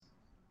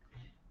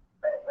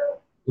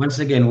Once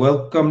again,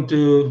 welcome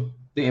to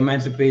the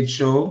Emancipate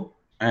Show.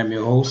 I'm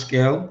your host,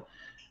 Kel.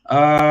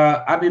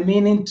 I've been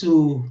meaning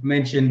to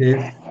mention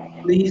this.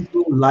 Please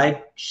do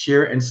like,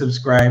 share, and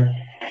subscribe.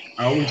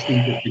 I always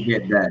seem to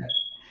forget that.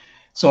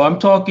 So I'm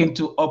talking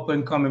to up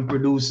and coming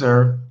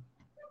producer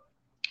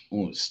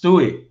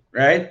Stewie,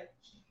 right?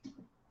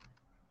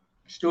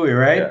 Stewie,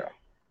 right? Yeah,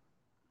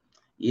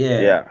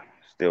 Yeah, yeah,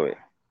 still it.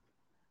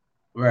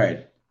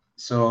 right.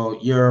 So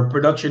your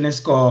production is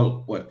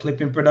called what?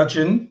 Clipping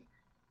Production?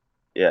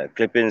 Yeah,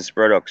 Clippings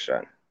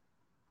production.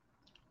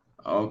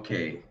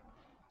 Okay.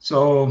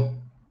 So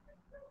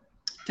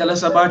tell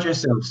us about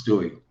yourself,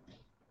 Stewie.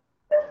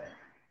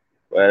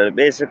 Well,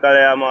 basically,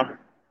 I'm a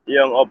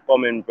young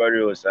upcoming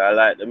producer. I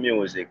like the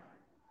music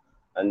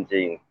and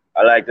thing.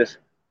 I like this.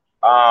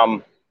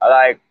 I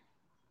like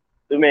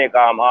to make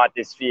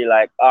artists feel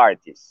like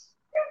artists.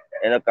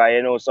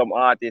 Cause some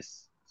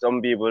artists,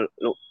 some people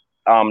look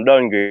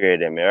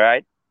downgrade them, right?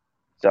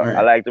 So I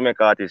Right. like to make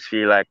artists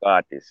feel like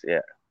artists.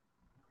 Yeah.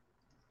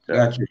 So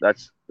Got you.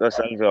 that's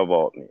something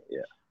about me.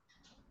 Yeah.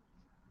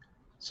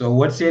 So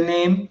what's your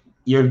name?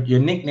 Your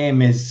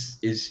nickname is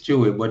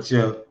Stewie. What's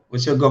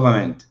your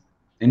government?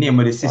 The name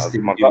of the My,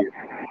 system my, give go- you.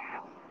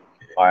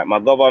 all right, my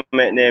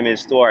government name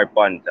is Stuart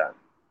Pantan.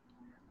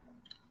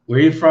 Where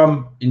you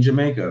from in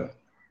Jamaica?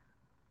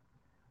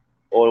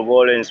 Old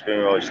Golden Spring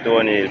Road,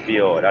 Stony Hill,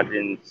 PO, that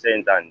in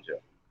St. Andrew.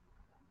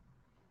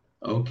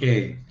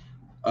 Okay.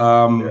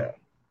 Um, Yeah.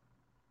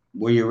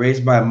 were you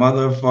raised by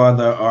mother,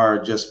 father, or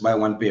just by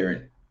one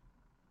parent?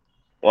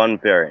 One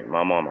parent,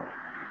 my mama.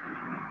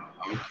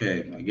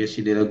 Okay, I guess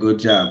you did a good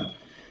job.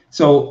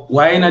 So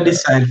why not Yeah.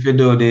 decide to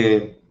do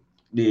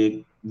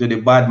the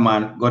bad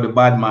man, go the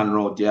bad man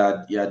route?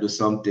 Yeah, yeah, do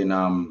something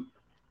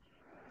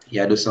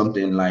yeah, do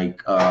something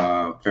like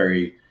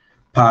very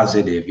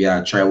positive.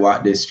 Yeah, try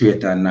walk the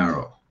straight and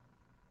narrow.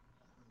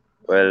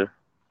 Well,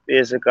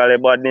 basically,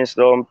 badness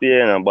don't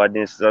pay,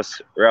 badness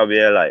just rob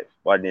your life.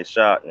 Badness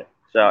shorten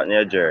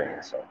your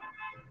journey. So,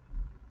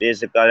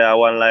 basically, I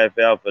one life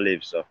you have to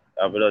live, so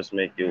I have to just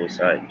make use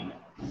of it.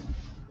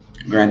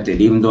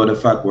 Granted, even though the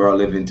fact we're all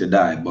living to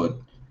die, but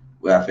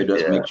we have to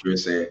just Yeah. make sure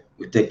say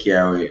we take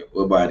care of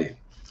our body.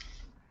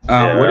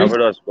 Yeah, What I have is to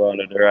just go and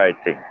do the right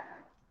thing.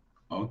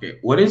 okay?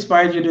 What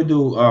inspired you to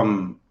do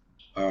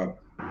uh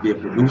be a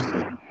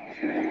producer?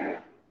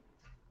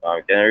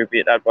 Can you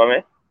repeat that for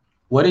me?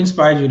 What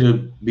inspired you to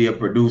be a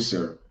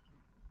producer?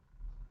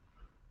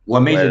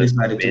 What made you Well,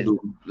 decided to bas do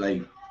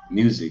like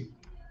music?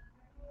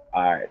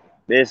 alright.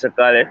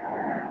 Basically,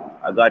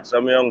 I got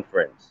some young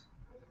friends.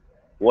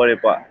 What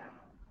if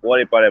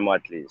them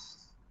at least?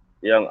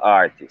 Young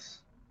artists.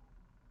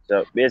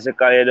 So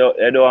basically, you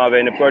don't have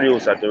any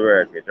producer to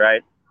work with,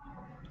 right?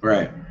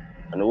 Right.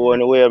 And the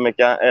only way we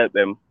can help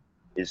them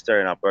is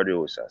turn a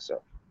producer,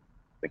 so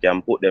we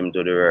can put them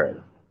to the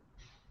world.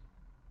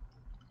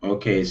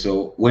 Okay.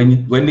 So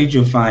when did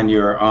you find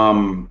your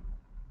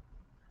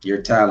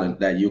talent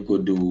that you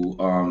could do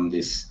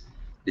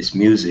this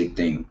music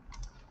thing?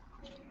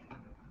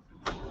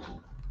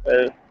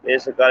 Well,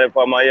 basically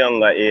from a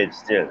younger age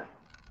still,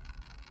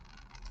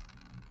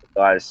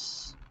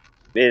 because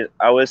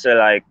I would say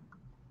like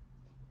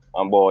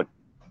about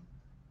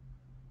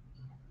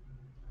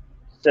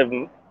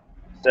seven,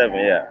 seven,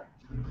 yeah.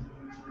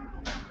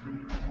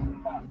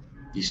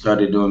 You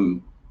started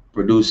doing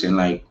producing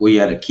like were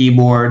you at a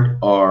keyboard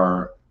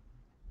or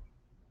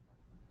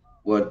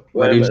what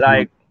Well, instrument?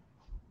 like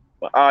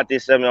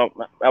artists,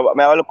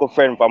 my local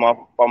friend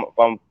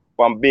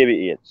from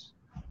baby age,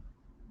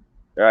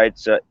 right?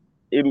 So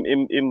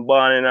him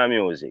born in a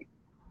music.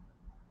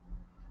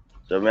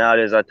 So me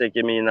always are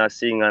taking me in a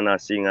sing and a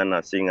sing and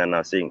a sing and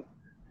a sing.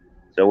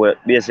 So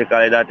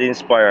basically that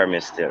inspire me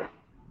still.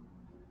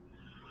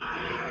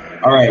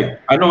 All right.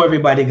 I know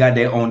everybody got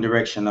their own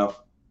direction of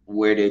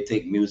where they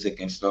take music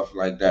and stuff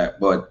like that,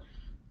 but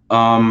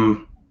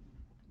um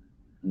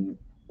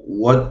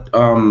what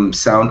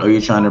sound are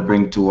you trying to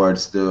bring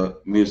towards the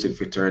music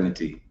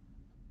fraternity?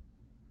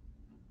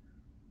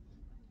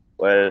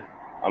 Well,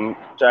 I'm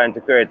trying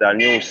to create a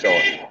new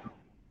sound,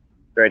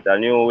 create a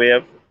new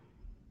wave,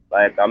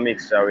 like a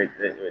mixture with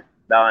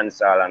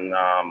dancehall and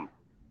um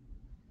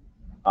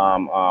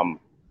um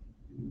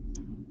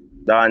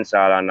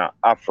dancehall and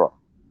afro.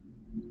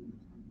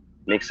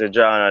 Mix the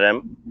genre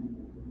them,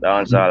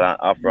 dancehall and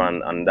afro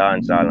and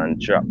dancehall and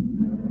trap.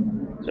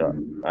 So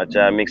I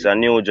try to mix a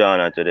new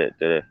genre to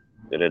the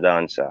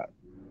dancehall.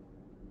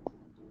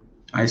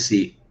 I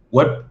see.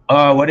 What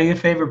are your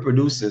favorite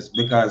producers?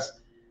 Because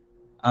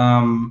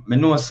I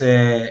know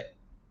say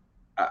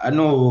I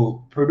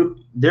know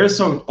there's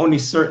some only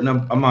certain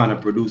amount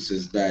of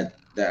producers that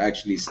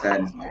actually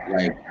stands out.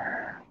 Like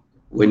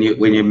when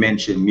you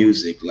mention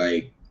music,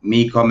 like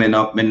me coming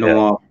up, Yeah,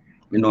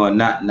 me know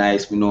Not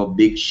Nice, me know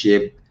Big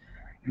Ship,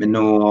 me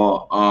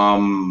know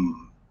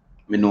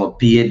me know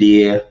PAD,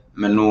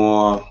 me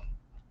know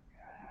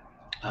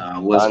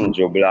what's my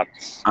Andrew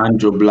Blacks.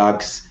 Andrew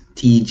Blacks,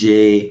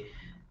 TJ.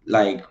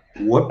 Like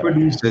what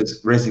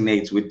producers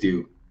resonates with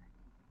you?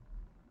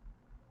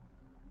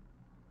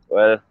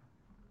 Well,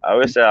 I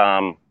would say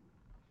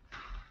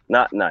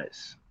Not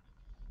nice.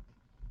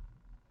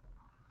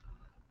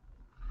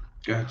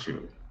 Got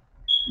you.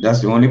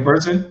 That's the only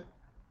person?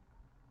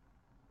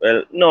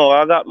 Well, no,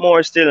 I got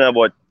more still,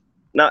 but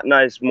not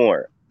nice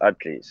more, at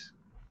least.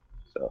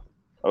 So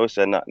I would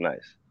say not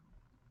nice.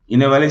 You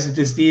never listen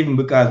to Steven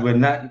because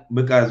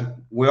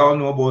we all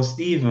know about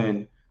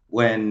Steven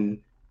when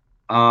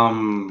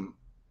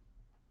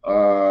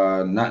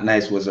not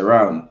nice was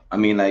around. I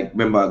mean, like,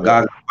 remember Yeah.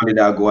 God wanted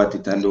to go at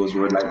it and those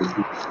were like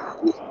the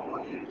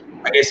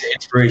I guess the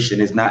inspiration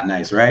is not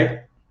nice,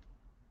 right?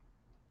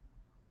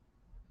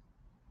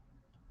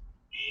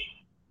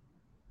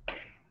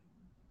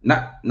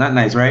 Not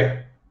nice, right?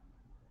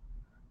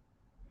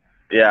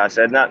 Yeah, I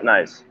said not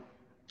nice.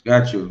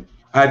 Got you.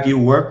 Have you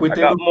worked with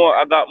him?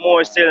 I got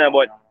more still,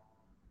 but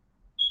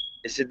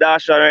it's the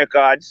Darshan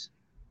Records.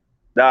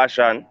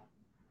 Darshan,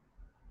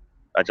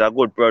 that's a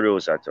good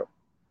producer too.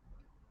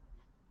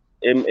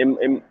 Him, him,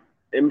 him,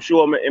 him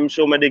show me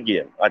the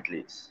game at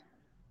least.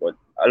 But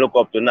I look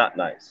up to not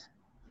nice.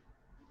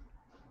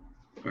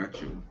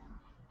 Got you.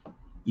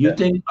 You Yeah.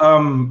 think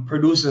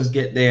producers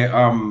get their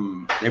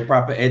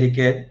proper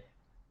etiquette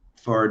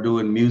for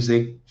doing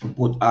music, to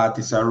put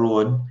artists on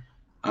road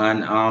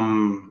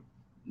and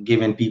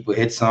giving people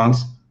hit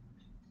songs?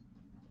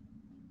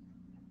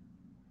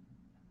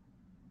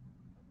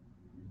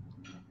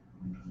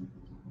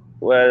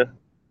 Well,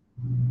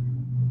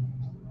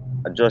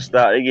 I just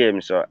started the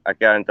game, so I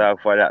can't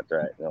talk for that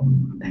right now.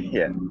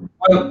 Yeah.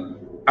 Well,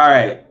 all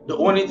right. The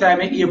only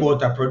time I hear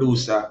about a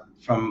producer,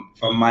 from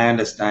my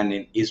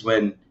understanding, is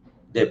when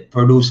the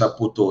producer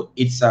put out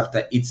hits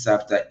after hits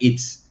after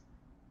hits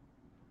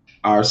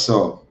or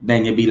so.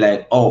 Then you be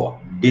like, oh,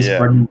 this Yeah.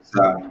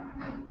 producer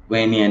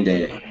went in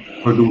the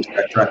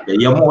producer track.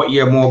 You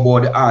hear more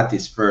about the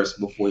artist first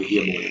before you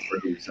hear about the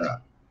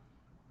producer.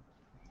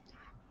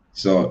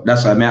 So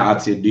that's why I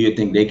ask you, do you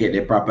think they get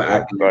the proper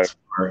Yeah. Correct. accolades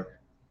for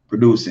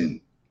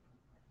producing?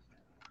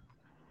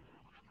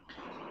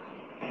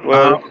 Um,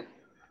 Well,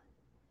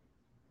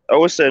 I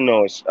would say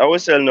no. I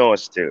would say no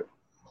still.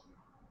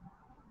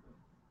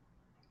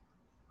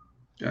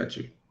 got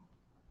you.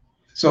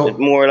 It's So,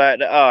 more like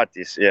the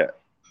artist, yeah.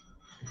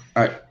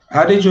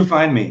 how did you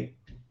find me?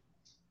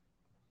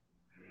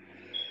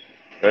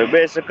 Well,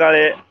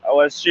 basically, I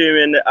was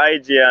streaming the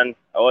IG and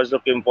I was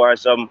looking for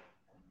some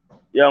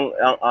young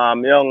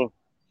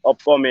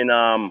upcoming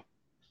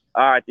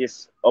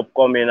artists,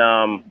 upcoming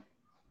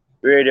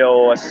radio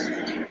hosts,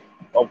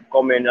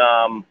 upcoming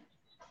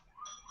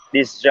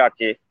disc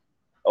jockey.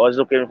 I was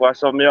looking for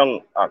some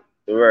young act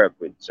to work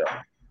with. So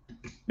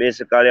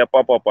basically, I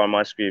pop up on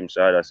my screen,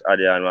 so I just add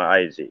it on my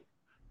IG.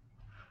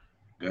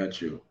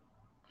 Got you. Yeah,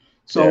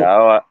 So,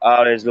 I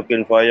always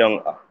looking for a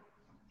young act.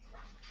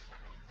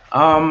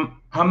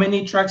 how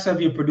many tracks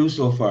have you produced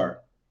so far?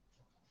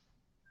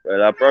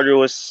 Well, I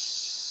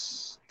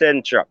produce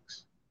 10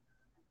 tracks.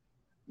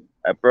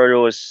 I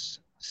produce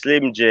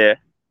Slim J,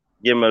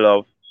 Give Me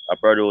Love. I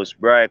produce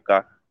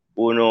Breaker,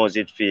 Who Knows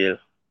It Feel.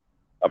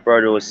 I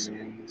produce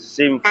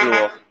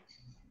Simflow.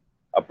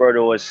 I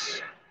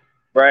produce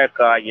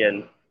Breaker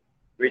again,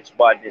 Rich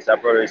Badness. I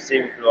produce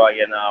Simflow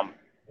again.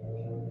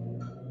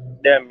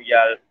 Them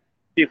y'all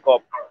pick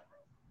up,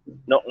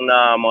 not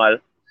normal.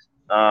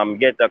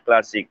 Get a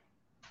classic,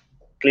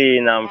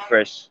 clean and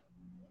fresh.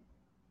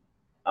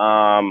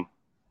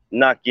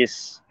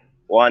 Nakis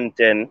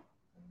 110.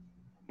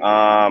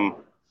 Um,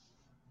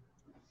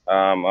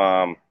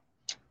 um,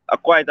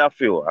 quite a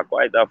few.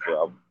 Quite a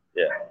few.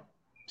 Yeah.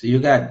 So you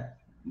got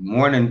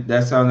more than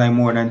that. Sounds like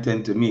more than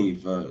 10 to me,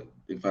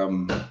 if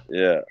I'm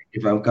Yeah.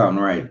 if I'm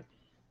counting right.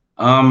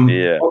 Um,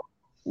 Yeah.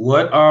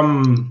 what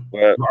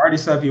Well,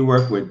 artists have you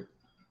worked with?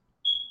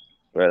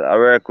 well, I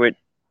work with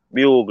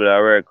Bugle, I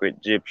work with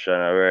Egyptian,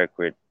 I work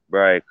with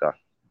Breaker,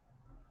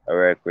 I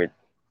work with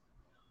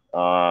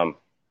um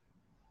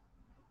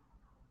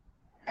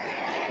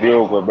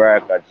Bugle,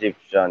 Breaker,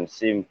 Egyptian,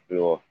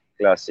 Simflow,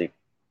 Classic,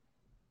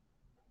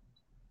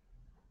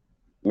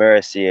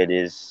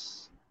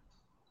 Mercedes,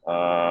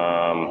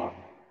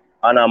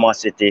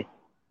 Animosity,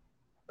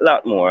 a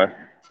lot more.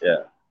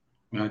 Yeah.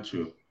 Not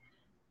true.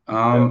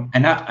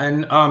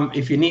 Yeah.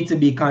 If you need to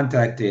be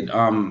contacted,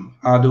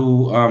 how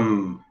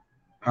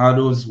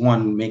does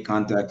one make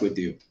contact with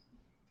you?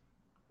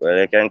 Well,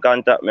 you can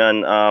contact me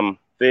on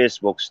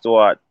Facebook,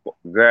 Stuart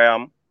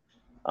Graham,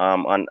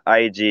 on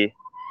IG,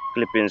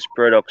 Clippings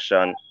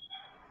Production,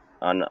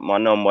 and my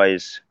number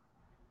is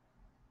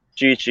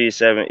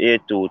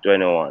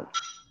 3378221.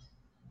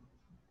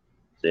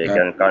 So you Got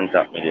can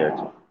contact me there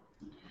too.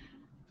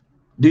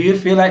 Do you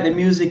feel like the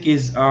music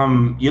is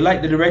you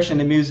like the direction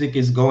the music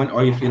is going,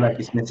 or you feel like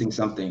it's missing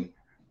something?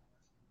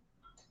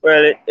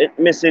 Well, it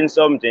missing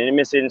something. It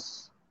missing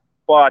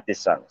party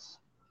songs.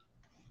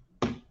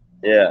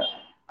 Yeah,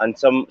 and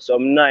some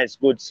nice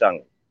good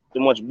song. Too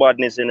much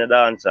badness in the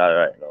dancehall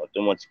right now.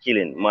 Too much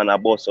killing. Man, a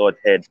bust out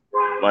head.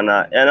 Man,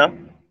 you know.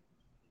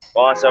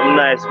 Want some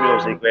nice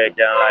music where you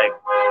can like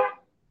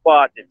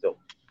party to.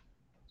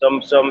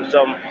 Some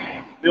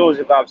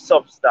music of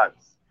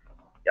substance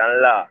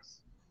can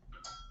last.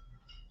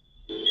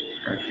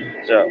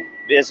 Gotcha. So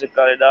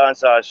basically,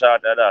 dancehall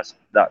short of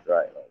that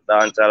right now.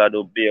 Dancehall I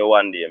do be a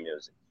 1 day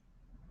music.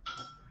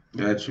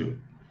 Gotcha.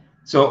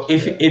 So Yeah.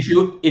 if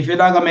you're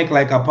not gonna make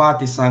like a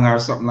party song or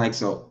something like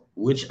so,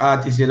 which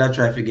artist you that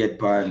try to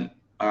get on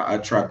a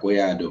track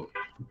where you do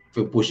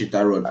for push it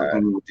around for Alright.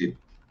 promote it?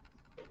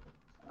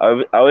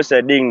 I would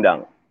say Ding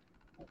Dong.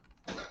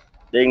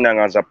 Ding Dong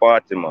as a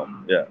party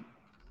man. Yeah.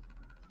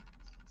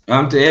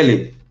 I'm to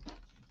Ellie.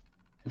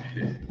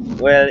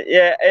 Well,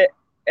 yeah,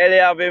 Ellie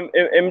have him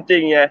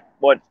thing, yeah,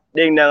 but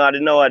Ding Dong are the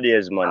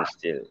nowadays man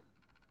still.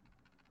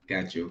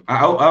 Got you.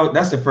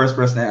 That's the first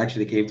person that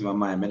actually came to my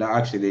mind. But I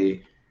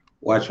actually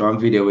watched one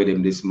video with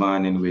him this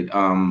morning with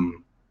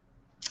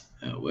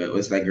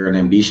what's that girl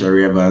named Disha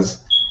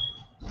Rivers.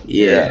 Yeah,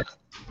 Yeah,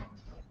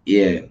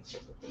 yeah.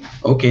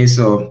 Okay,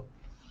 so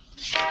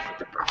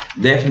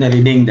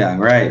definitely Ding Dong,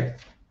 right?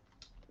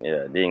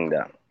 yeah, Ding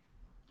Dong.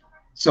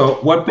 So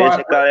what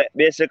part?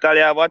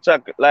 Basically, I have a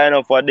track line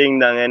up for Ding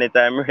Dong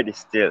anytime ready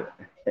still.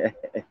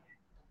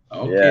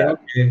 Okay, Yeah.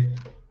 okay,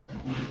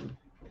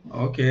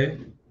 okay.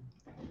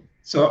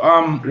 So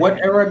what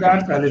era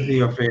dancehall is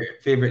your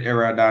favorite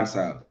era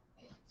dancehall?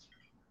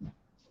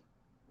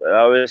 But I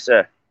always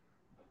say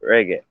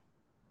reggae.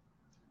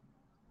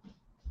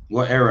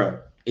 What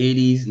era?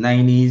 80s,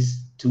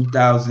 90s,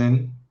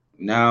 2000,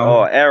 Oh,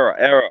 now?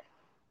 era.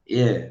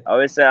 Yeah. I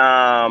always say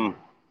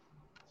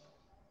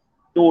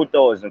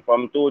 2000,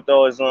 from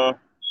 2002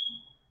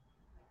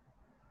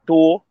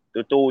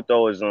 to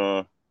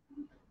 2008.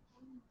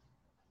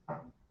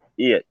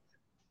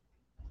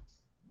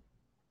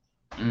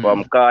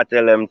 From Mm.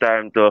 Cartel them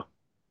time to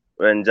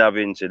when Ja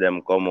Vinci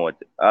them come out.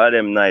 All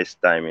them nice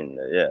time in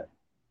there, yeah.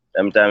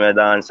 Them time I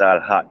dance all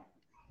hot.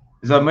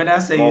 So when I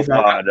say More he's a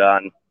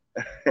pardon.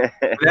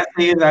 let's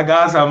say he's a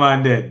Gaza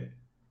man then.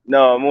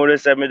 No, more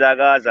say me da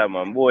Gaza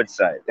man, both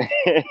side.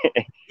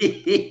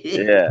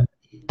 Yeah,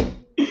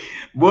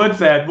 Both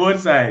side, both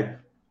side.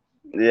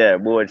 yeah,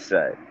 both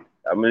side.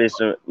 I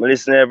listen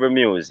to every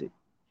music.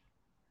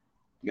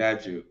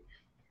 Got you.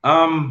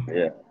 Um,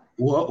 Yeah.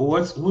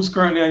 who's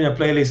currently on your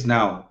playlist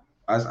now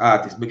as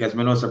artist? Because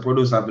when I was a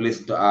producer, I've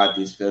listened to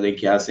artists, feel they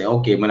can say,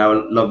 okay, when I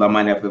love the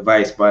man of the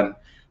vice band,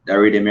 that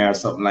rhythm or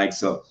something like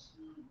so.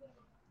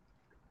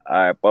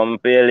 Alright, on my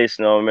playlist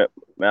now, me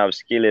have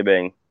Skilly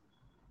Bang.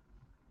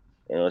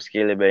 You know,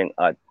 Skilly Bang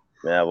hot.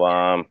 Me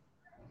have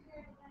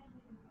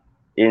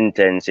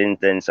intense.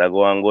 I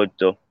go and good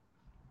to.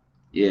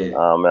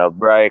 Yeah. Me have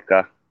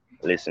Briker.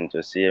 Listen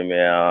to see me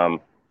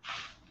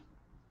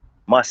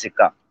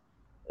Massacre.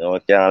 You know,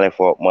 can't left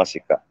out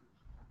Massacre.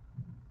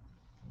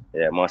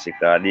 Yeah,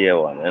 Massacre day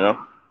one, you know.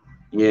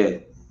 Yeah.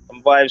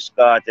 Vibes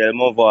Cartel,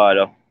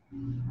 Movado,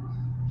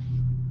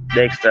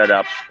 Dexter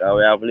Dap.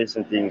 We have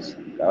listen things.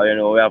 You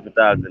know, we have to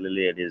talk to the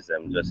ladies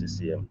just to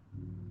see them.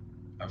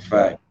 A So,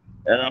 fact.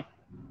 you know.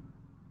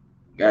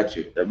 Got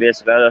you. So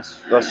basically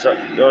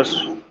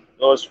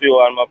those few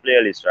on my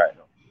playlist right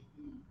now.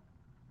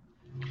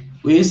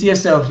 Where you see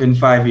yourself in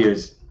 5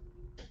 years?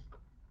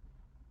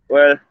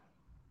 Well,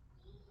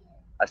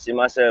 I see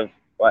myself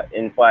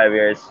in 5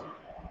 years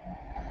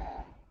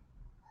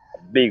a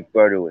big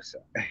producer.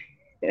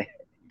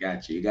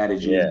 Got you. You got to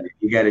dream Yeah, big.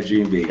 You got to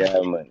dream big. yeah,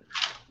 man.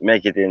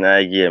 Make it in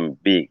our game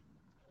big.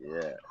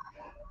 Yeah.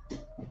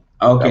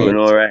 I Okay.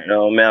 know right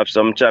now, I have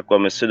some track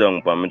when I sit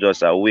down, but I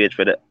just wait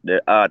for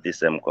the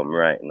artists them come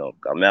right now.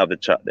 I have to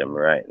chat them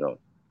right now.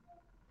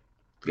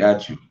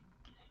 Got you.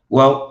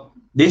 Well,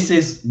 this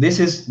is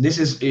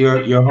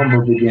your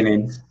humble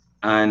beginnings,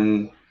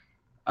 and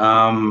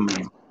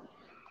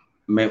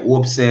may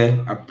hope say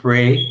I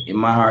pray in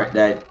my heart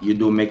that you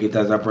do make it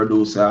as a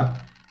producer,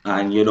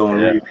 and you don't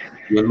Yeah.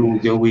 you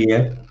lose your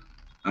way,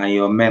 and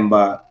you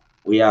remember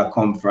where you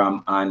come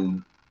from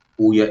and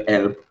who you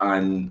help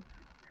and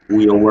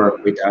who you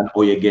work with and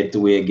how you get to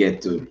where you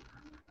get to.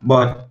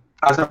 But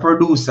as a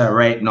producer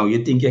right now,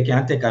 you think you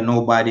can take a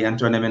nobody and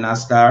turn them in a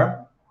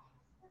star?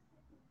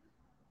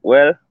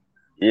 Well,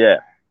 yeah,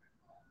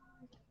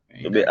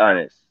 to You be got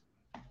honest.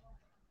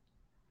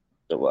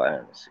 To be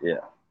honest, yeah.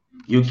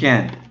 you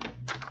can.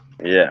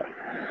 Yeah.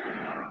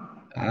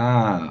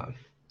 Ah,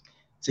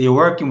 so you're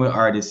working with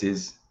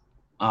artists.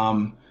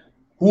 Um,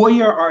 who are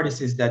your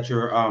artists that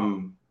you're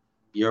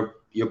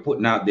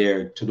putting out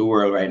there to the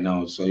world right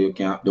now, so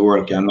the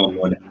world can know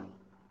about them?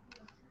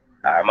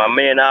 My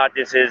main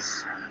artist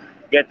is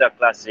Get a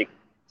Classic,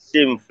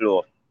 Sim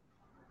Flow.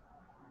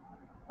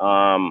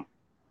 I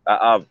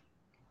have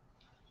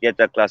Get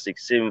a Classic,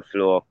 Sim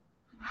Flow.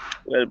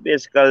 Well,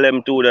 basically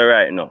them two there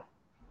right now.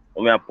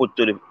 I put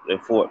to the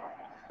fourth.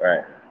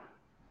 Right.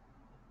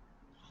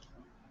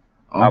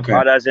 I have Okay,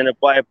 others in the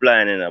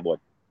pipeline, but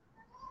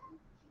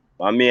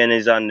my main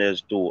is on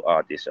those two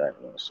artists right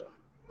now. So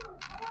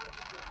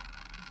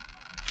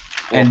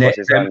and focus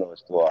is on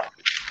those two artists.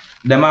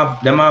 them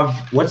have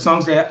what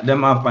songs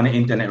them have on the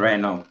internet right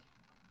now?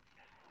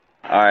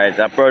 Alright,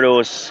 I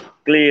produce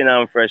Clean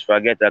and Fresh for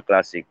Get a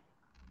Classic.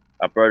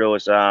 I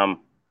produce them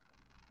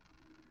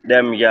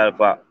girl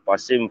for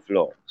Sim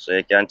Flow. So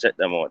you can check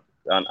them out.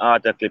 On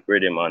Art Clip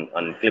Rhythm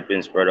and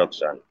Clippings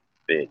Production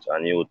page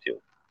on YouTube.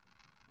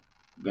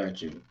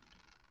 Got you.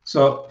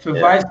 So Yeah. for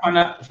Vice man,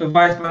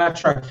 that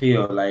track for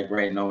you, like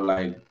right now,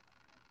 like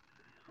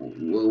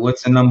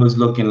what's the numbers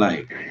looking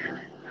like?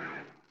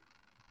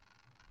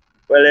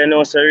 Well, you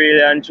know, so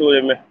really and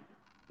truly, me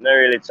not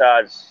really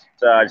charge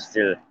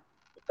still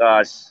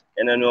because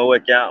you don't know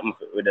what can happen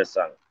with the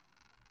song.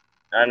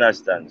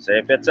 Understand? So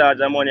if you charge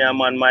the money, a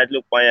man might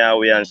look on your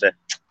way and say,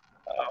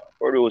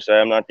 producer,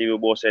 I'm not even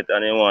boss it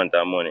and you want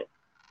that money.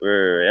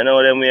 You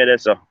know them way that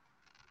so.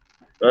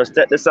 Just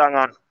take the song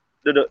and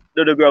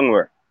do the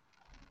groundwork.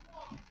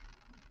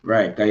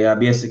 Right, cause you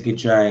basically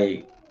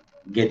try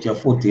get your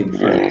foot in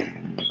first.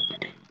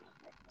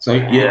 So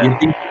Yeah.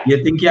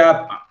 you think you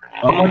have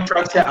how much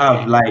tracks you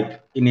have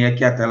like in your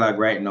catalog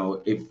right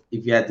now? If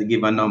you had to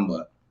give a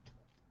number,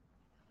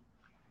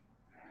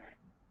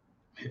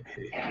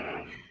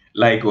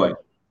 like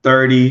what,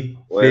 30,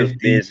 Well, 50?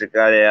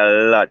 basically a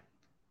lot.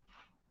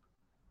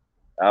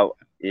 I,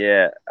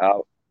 yeah,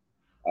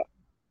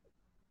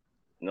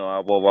 no,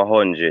 above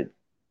 100.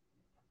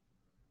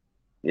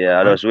 Yeah,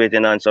 I was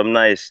waiting on some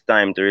nice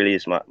time to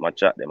release my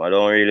chat them. I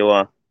don't really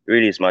want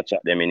release my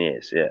chat them in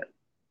years, yeah.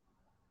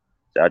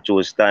 So I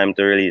choose time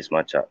to release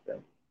my chat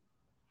them.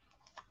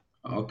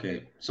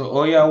 Okay. So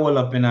all you all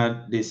up in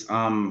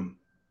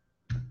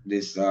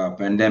this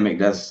pandemic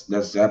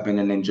that's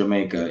happening in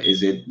Jamaica,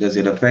 does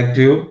it affect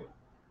you?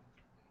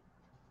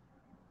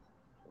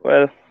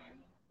 Well,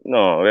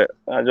 no,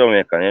 I'm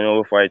Jamaican, you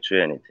know, before I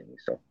try anything,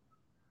 so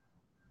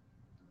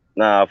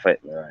nah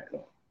affect me right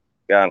now.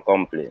 Can't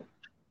complain.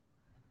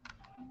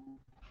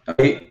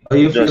 How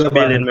you feel Just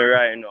about it? feeling me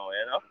right now,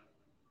 you know?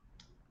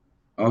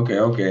 Okay,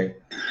 okay.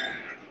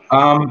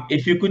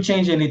 If you could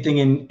change anything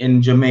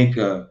in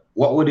Jamaica,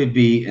 what would it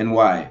be and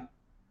why?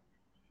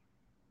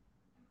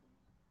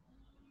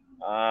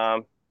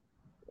 Um,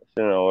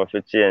 you know, if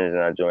it changes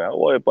in Jamaica,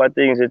 what if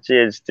things it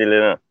change still, you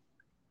know?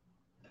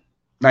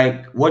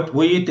 Like, what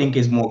do you think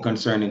is more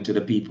concerning to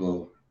the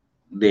people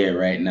there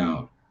right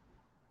now?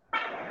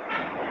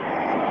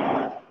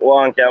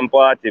 One can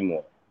party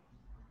more.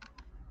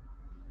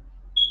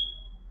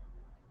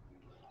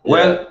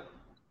 Yeah, Well,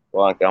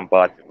 one can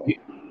party more. you,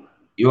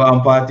 you are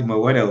in Baltimore.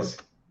 What else?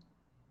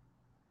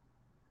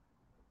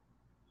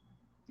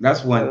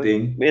 That's one Well,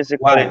 thing. basically,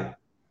 Why?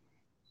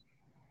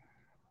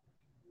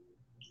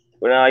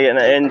 we're not getting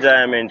the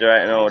enjoyment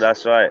right now,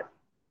 that's right.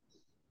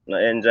 No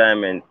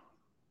enjoyment.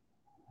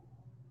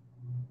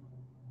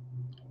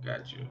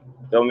 Got you.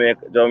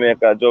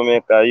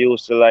 Jamaica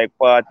used to like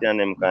party and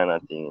them kind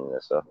of thing, you know,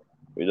 so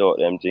without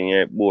them thing,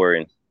 it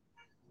boring.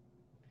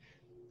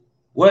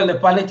 Well, the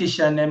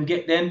politician them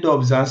get them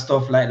dubs and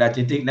stuff like that.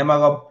 You think them are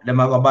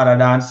go bother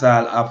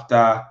dancehall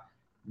after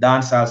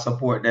dancehall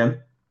support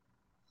them?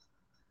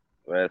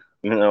 Well,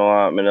 me no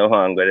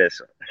want go there,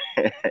 so.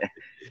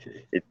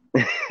 It,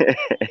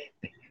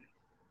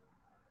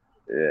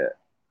 yeah,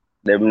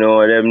 them know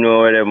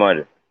where them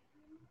are.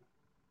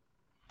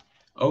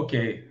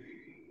 Okay.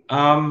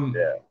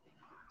 Yeah,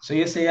 So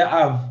you say you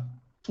have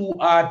two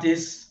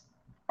artists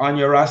on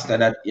your roster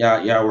that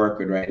you're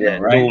working right now, yeah,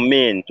 right?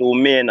 two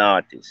main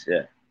artists.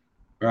 Yeah,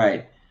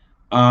 Right.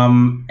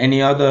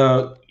 Any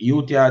other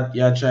youth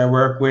you try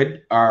work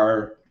with,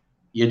 or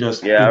you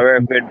just yeah. I pick?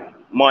 work with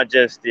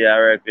Majesty. I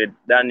work with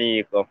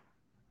Danico.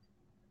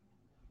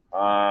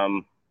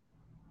 Um,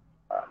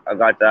 I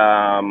got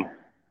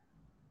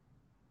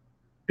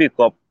pick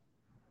up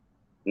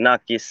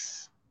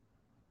Nakis.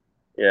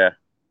 Yeah,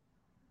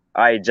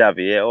 I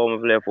Javi. Yeah,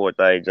 home play for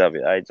I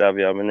Javi. I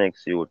Javi. I'm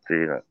next youth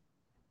trainer.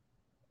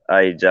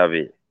 I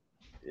Javi.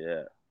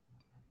 Yeah.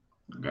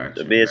 Got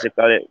So you. Got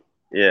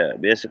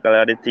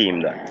basically the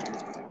team that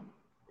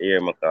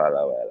here me call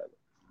a while ago.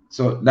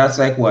 So that's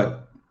like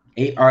what,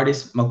 8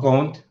 artists,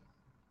 McCount?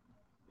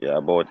 Yeah,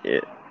 about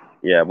eight.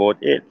 Yeah, about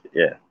eight.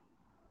 Yeah.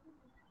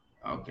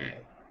 Okay.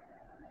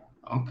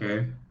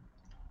 Okay.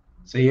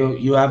 So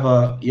you have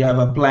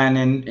a plan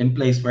in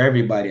place for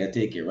everybody, I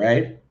take it,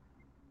 right?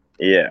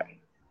 Yeah.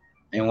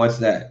 And what's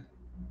that?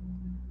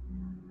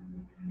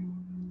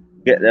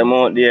 Get them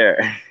out there.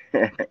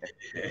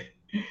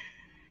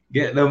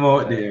 Get them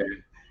out Yeah, there.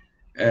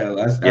 Yeah,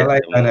 I get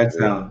like them how out that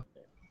there. sounds.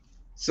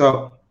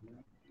 So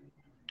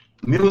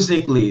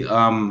musically,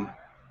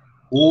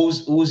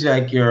 who's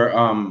like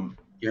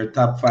your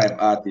top five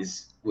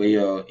artists where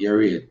you're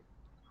rate?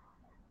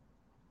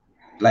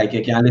 Like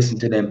you can listen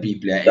to them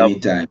people at Top. any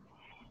time.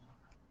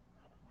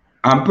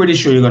 I'm pretty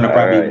sure you're gonna All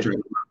probably even right. try to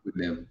work with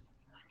them.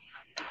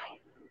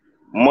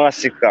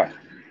 Massacre.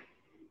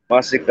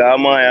 Massacre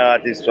my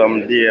artist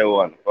from day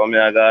one. From me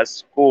I got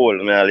school,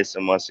 me I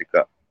listen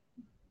Massacre.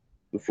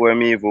 Before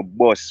me even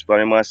bust, from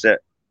him I say,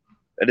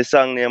 the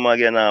song name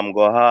again I'm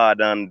go hard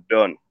and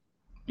done.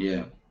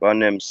 Yeah. From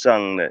them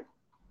song there.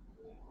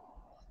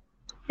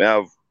 Me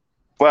have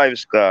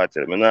Vibes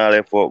Cartel. Me not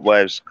left out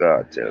Vibes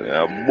Cartel. Me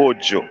have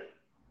Bojo.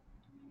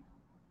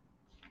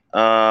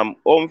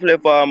 Home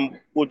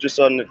put your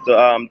son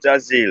to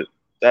Jazil.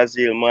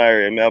 Jazil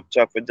Mari. Me have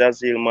track for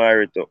Jazil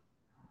Mari too.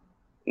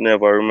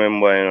 Never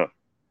remember, you know.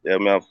 Yeah,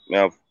 me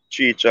have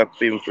three track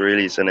film for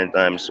release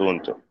anytime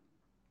soon too.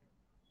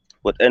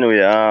 But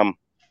anyway,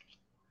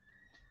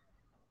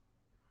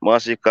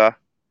 Massacre,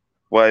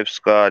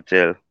 Vibes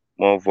Cartel,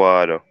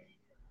 Movado,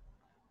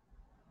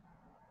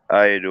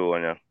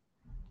 Aidonia,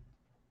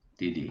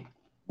 Did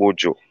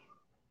Bojo.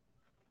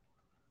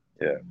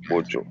 Yeah,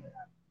 Bojo.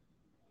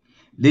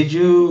 did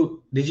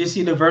you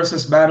see the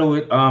versus battle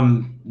with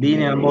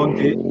Beanie and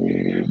Monte?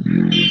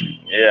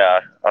 Yeah,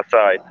 I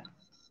saw it.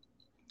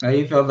 How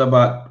you felt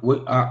about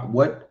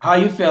what how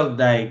you felt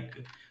like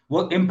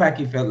what impact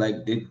you felt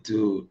like did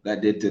to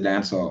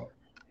dancehall?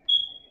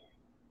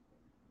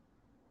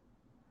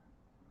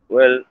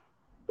 Well,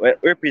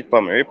 repeat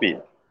for me, repeat.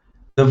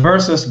 The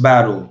versus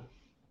battle,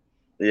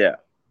 Yeah,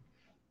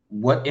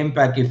 what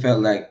impact you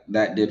felt like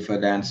that did for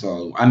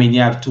dancehall? I mean,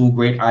 you have two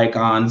great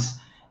icons,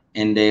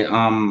 and they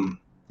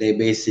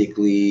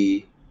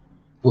basically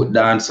put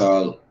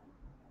dancehall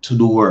to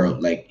the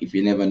world. Like if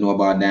you never know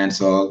about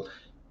dancehall,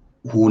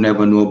 who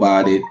never knew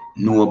about it.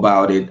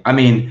 I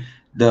mean,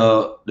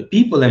 the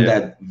people in yeah,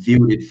 that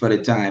viewed it for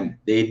the time,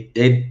 they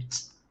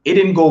it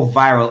didn't go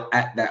viral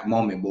at that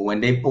moment, but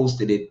when they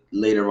posted it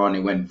later on, it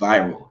went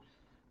viral.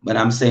 But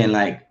I'm saying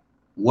like,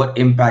 what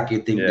impact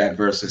you think yeah. that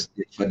versus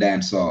did for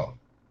dancehall?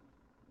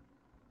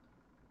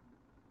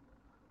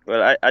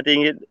 Well, I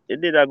think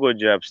it did a good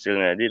job still,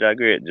 man. It did a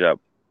great job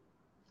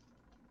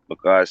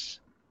because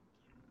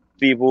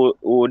people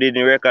who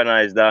didn't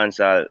recognize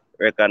dancehall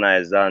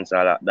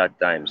at that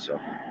time. So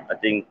I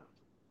think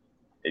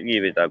it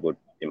gave it a good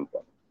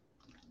impact.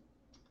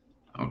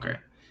 Okay.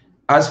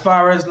 As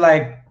far as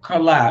like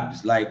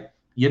collabs, like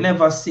you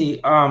never see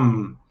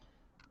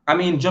I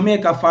mean,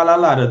 Jamaica follow a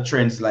lot of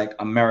trends like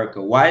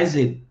America. Why is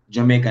it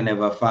Jamaica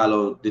never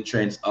follow the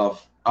trends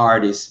of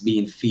artists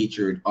being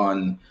featured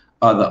on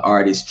other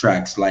artists'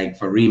 tracks, like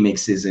for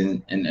remixes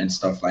and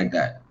stuff like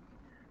that?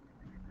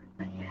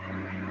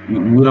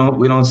 We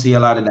don't see a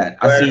lot of that.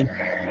 I Well, see.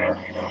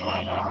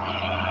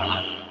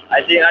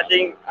 I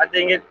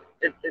think it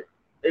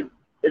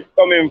it's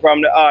coming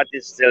from the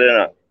artist still, you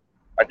know.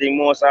 I think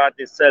most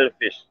artists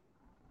selfish.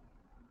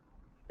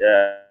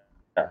 Yeah.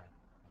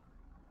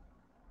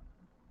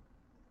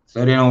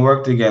 So they don't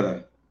work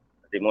together.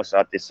 I think most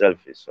artists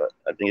selfish. So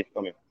I think it's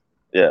coming.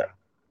 Yeah.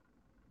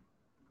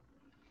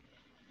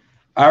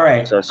 All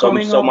right, So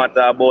coming some up.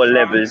 matter about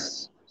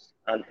levels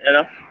and you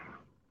know.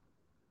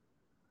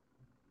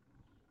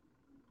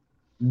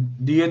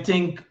 Do you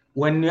think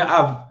when you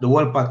have the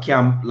World Pack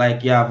camp,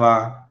 like you have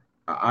a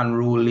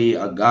Unruly,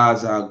 a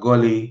Gaza, a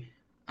Gully,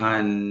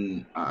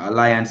 and a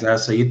Alliance,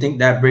 so you think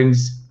that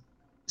brings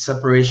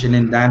separation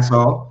in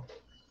dancehall?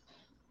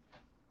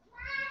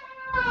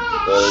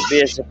 Well,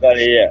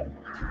 basically, yeah.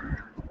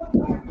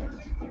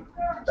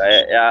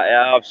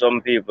 I have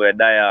some people that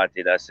die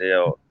hearted that say,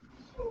 oh,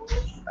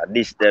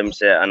 this them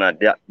say and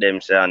that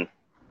them say, and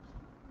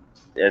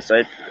yeah,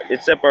 so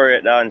it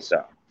separate the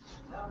answer.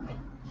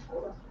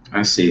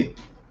 I see.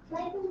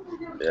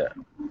 Yeah.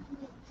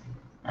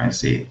 I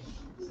see.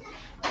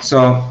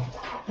 So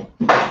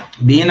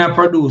being a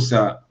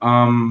producer,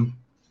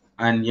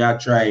 and you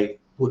try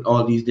put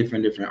all these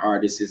different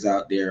artists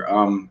out there.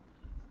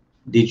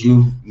 Did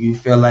you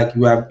feel like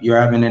you're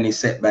having any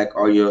setback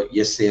or your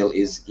sale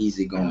is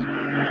easy going?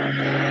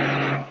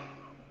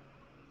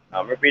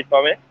 Repeat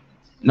for me.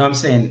 No, I'm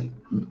saying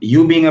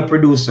you being a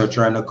producer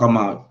trying to come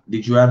out,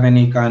 did you have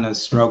any kind of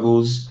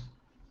struggles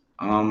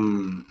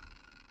um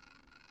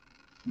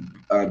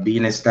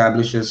being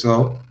established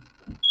yourself,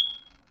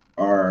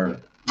 or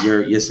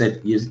you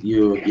said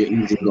you're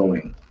easy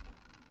going?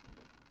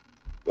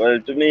 Well,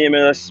 to me,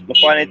 I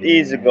find it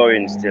easy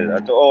going still.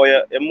 To all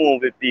you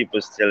move with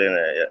people still in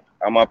there. Yeah.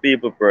 I'm a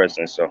people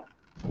person, so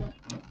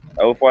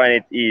I will find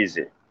it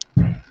easy.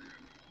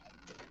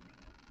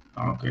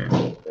 Okay.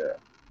 Yeah.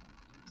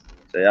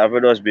 So you have to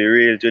just be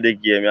real to the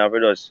game. You have to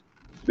just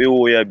be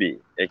who you be.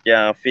 You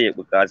can't fake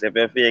because if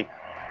you fake,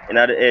 in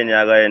the end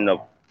you're gonna end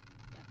up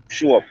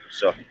show up.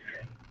 So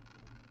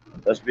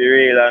just be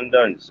real and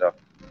done. So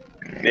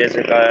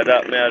basically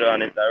that me I do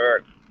and it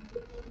work.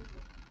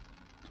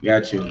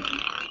 Got you.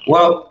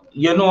 Well,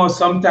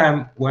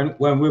 sometimes when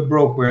we're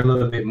broke, we're a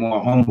little bit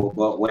more humble,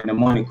 but when the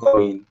money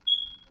come in,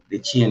 the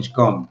change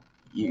come.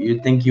 You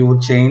think you will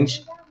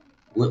change?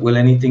 Will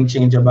anything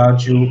change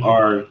about you,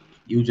 or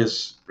you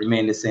just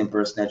remain the same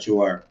person that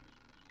you are?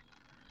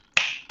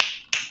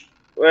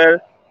 Well,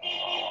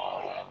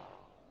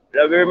 we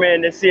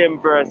remain the same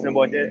person,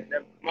 but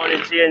the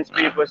money change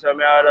people. So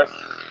me I just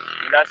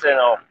that's it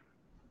now.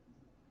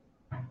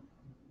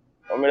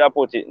 I mean, I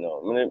put it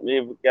now.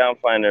 Me can't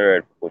find the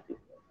word to put it.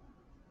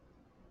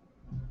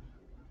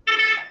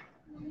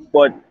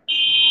 But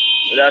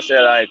that's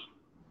it, like,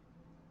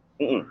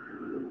 mm-mm.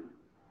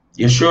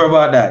 You sure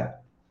about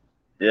that?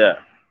 Yeah,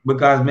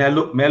 Because me I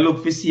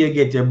look for see you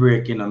get your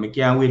break, Me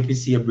can't wait to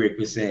see your break.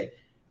 We say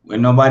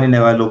when nobody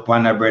never look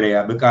on a brother,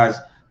 yeah. Because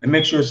I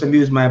make sure some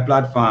use my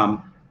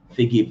platform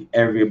to give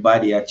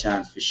everybody a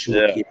chance for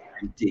yeah. showcase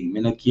everything.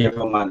 Me not care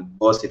for man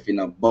boss if you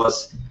not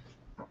boss.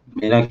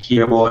 Me not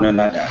care about none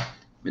of that.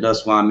 Me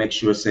just want to make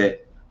sure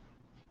say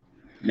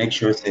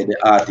the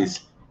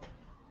artists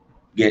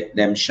get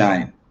them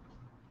shine.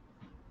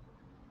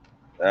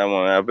 Yeah,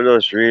 man, I be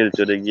just real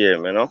to the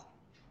game, you know?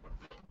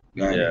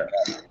 Got Yeah.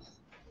 it.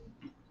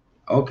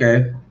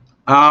 Okay.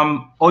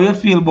 How you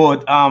feel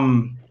about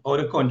how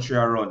the country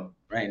are run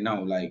right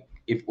now? Like,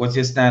 if what's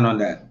your stand on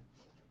that?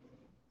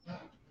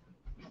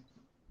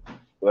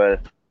 Well,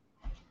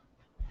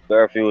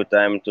 curfew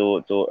time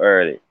too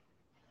early.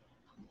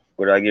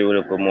 Could I give a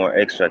little more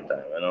extra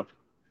time, you know?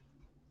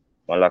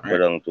 I lock it Right.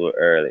 down too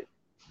early.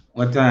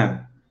 What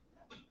time?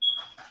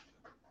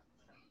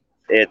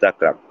 8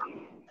 o'clock.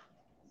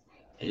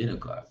 8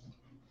 o'clock.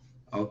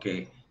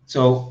 Okay.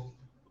 So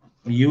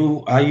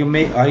how you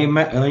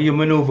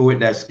maneuver with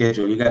that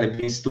schedule? You got to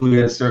be in studio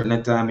at a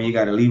certain time, and you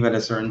got to leave at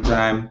a certain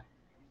time.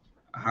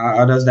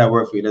 How does that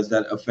work for you? Does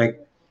that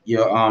affect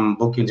your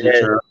bookings with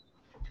Yeah, your?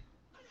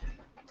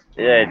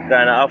 yeah, it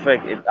kind of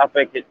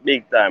affect it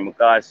big time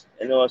because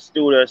you know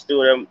studio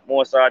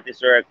most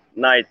artists work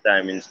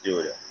nighttime in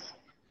studio.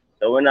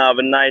 So when I have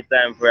a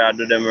nighttime for I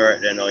do them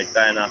work, you know, it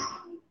kind of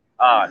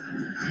hard.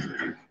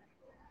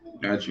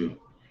 Got you.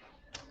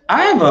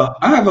 I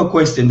have a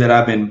question that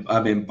I've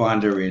been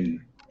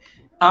pondering.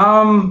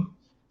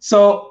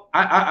 So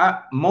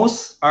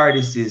most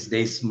artists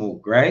they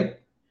smoke, right?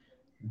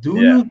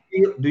 Yeah,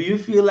 Do you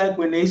feel like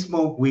when they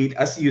smoke weed,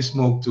 I see you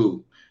smoke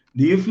too.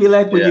 Do you feel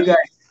like when yeah. you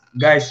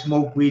guys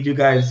smoke weed, you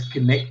guys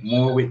connect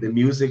more with the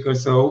music or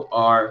so,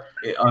 or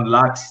it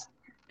unlocks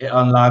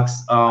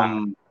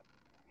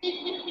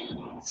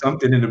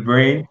something in the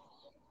brain?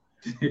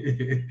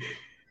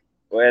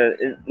 Well,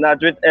 it's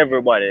not with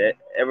everybody.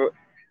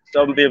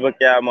 Some people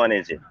can't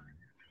manage it.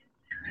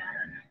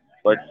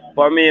 But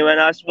for me, when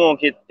I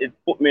smoke it, it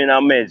put me in a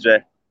meds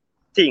where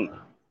think,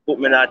 put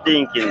me in a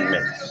thinking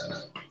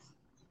meds.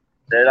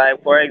 So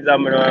like for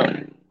example,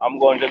 I'm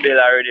going to build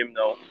a rhythm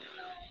now,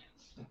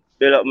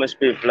 build up my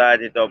speed,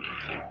 light it up.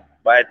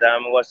 By the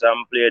time I go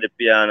some play the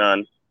piano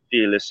and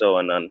feel the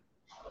sound and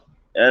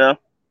you know,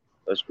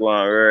 just go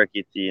and work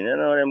it in, you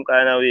know, them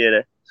kind of way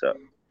there. So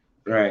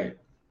Right.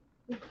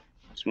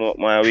 smoke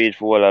my weed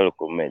for all I look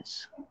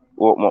meds.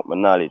 Open up my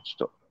knowledge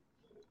too.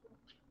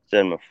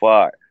 Send me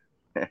far.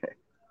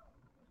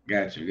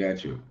 Got you.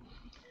 Got you.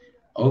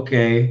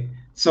 Okay.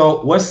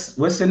 So what's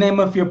the name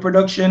of your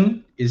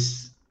production?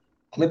 Is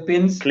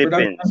Clippings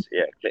Production? Clippings,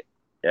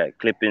 yeah,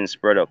 clippings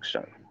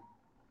production.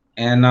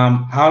 And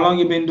how long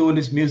you been doing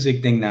this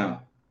music thing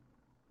now?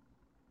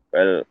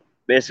 Well,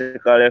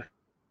 basically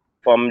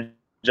from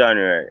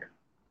January.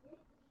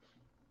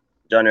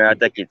 January I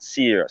take it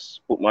serious.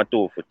 Put my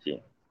 2 foot in.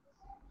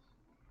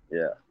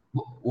 Yeah.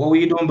 What were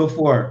you doing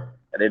before?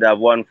 I did have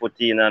 1 foot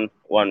in and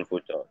 1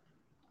 foot out.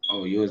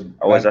 Oh, you was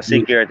I was a back.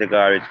 security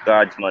guard with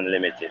Guardsman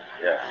Limited.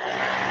 Yeah.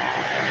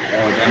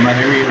 Oh, that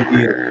might a real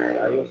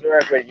deal. I used to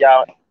work with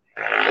y'all.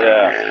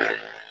 Yeah.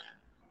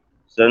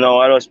 So now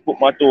I just put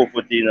my 2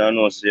 foot in and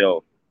now see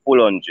how full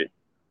 100.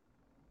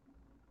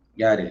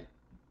 Got it.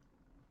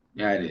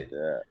 Got it.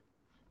 Yeah.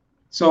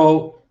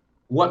 So,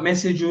 what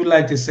message you would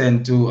like to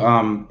send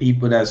to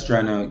people that's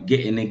trying to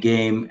get in the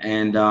game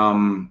and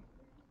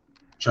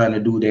trying to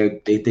do their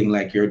thing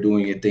like you're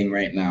doing your thing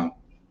right now?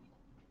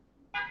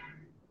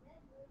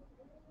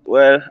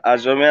 Well,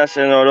 as I may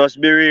say now, just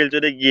be real to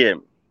the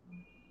game.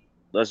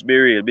 Just be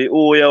real. Be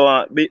who you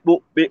want. Be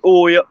who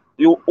you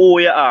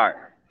are.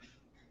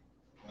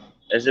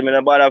 You see me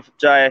no bother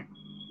try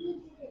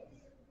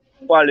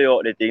follow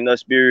out the thing,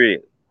 just be real.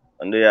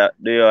 And do you have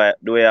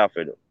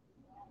to do.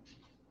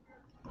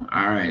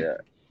 All right. Yeah.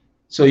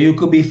 So you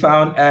could be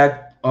found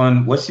at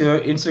on what's your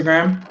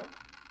Instagram,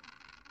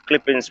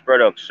 Clippings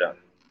production.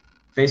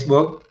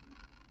 Facebook?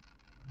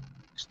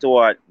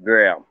 Stuart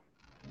Graham.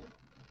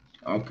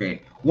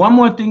 Okay. One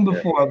more thing Yeah.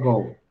 before I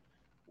go.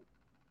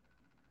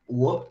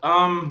 What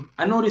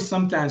I notice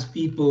sometimes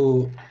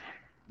people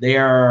they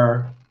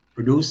are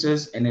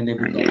producers and then they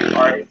become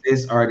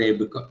artists or they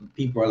become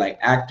people are like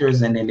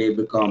actors and then they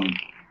become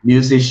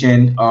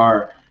musician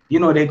or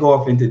they go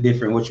off into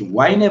different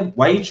why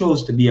you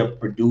chose to be a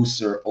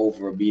producer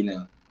over being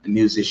a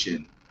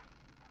musician.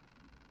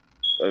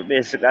 Well,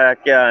 basically I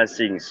can't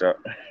sing, so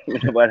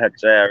no bother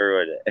try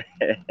road.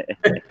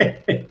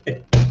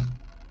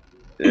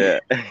 Yeah.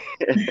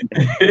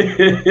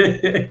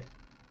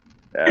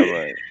 Yeah,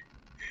 man.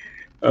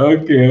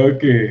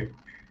 Okay.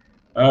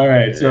 All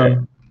right. Yeah.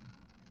 So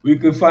we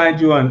could find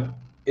you on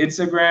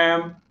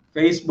Instagram,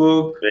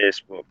 Facebook.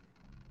 Facebook.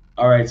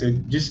 All right. So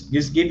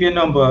just give your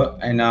number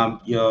and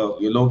your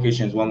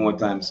locations one more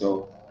time.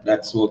 So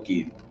that's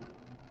okay.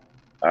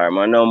 Alright,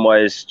 my number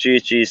is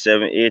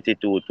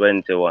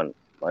 337-8221.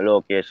 My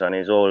location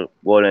is all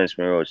Golden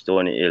Spring Road,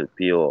 Stony Hill,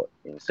 PO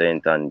in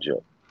St.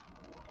 Andrew.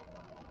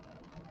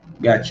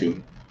 Got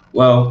you.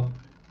 Well,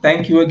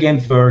 thank you again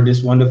for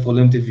this wonderful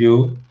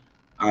interview.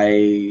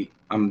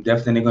 I'm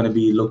definitely going to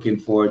be looking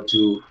forward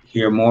to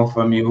hear more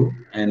from you,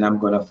 and I'm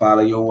going to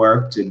follow your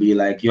work to be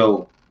like,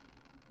 yo,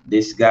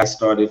 this guy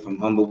started from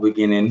humble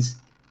beginnings.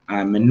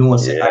 I know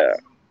at Yeah, some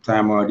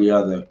time or the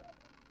other,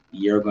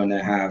 you're going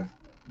to have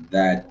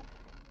that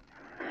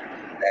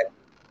that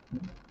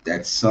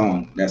that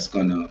song that's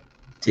going to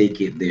take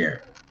it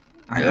there.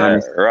 I yeah,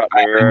 honestly, rock the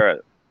I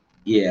world.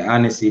 yeah, I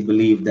honestly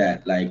believe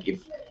that. Like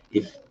if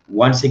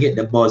once you get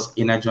the buzz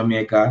in a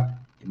Jamaica,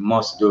 it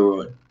must do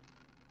road.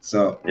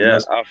 So Yeah,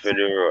 after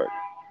the road.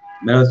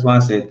 I just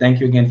want to say thank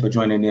you again for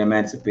joining the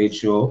Emancipate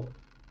Show.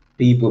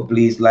 People,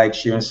 please like,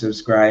 share, and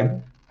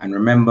subscribe. And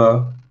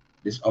remember,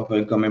 this up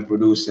and coming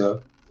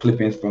producer,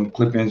 Clippings from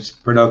Clippings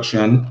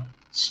Production,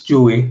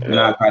 Stewie.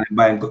 Yeah. I call him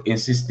by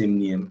insist him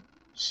name,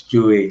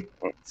 Stewie.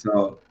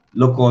 So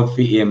look out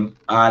for him.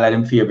 All of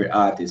them favorite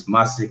artists,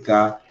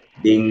 Massacre,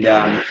 Ding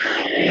Dong.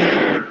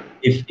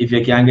 If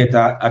you can get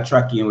a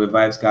track in with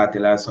Vybz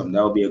Kartel or something,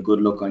 that would be a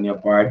good look on your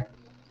part.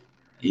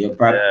 Your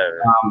part.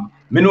 Yeah.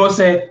 Me know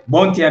say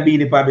Bounty and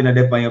Beanie probably not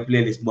there on your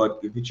playlist, but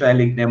if you try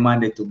link them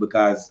Monday too,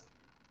 because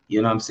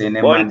you know what I'm saying,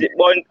 them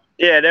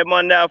yeah, them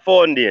on their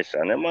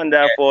foundation. Them on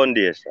their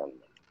foundation.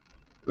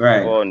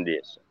 Right.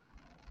 Foundation.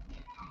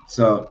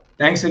 So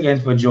thanks again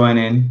for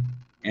joining.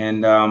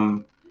 And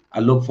I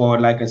look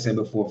forward, like I said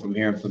before, from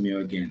hearing from you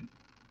again.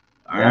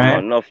 All right.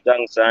 Man, enough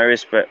thanks and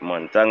respect,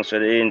 man. Thanks for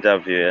the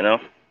interview, you know.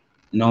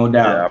 No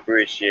doubt. Yeah, I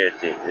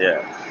appreciate it.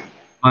 Yeah.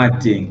 My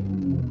thing.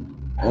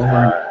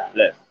 Over.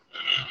 Left.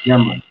 Yeah,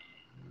 man.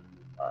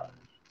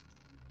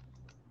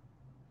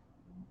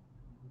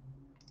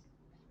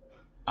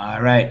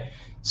 All right.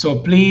 So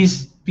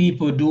please,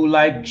 people, do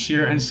like,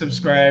 share, and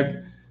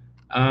subscribe.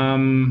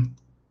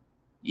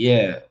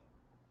 Yeah.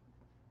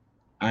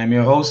 I'm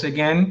your host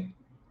again,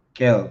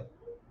 Kel.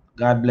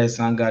 God bless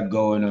and God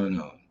go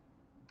on.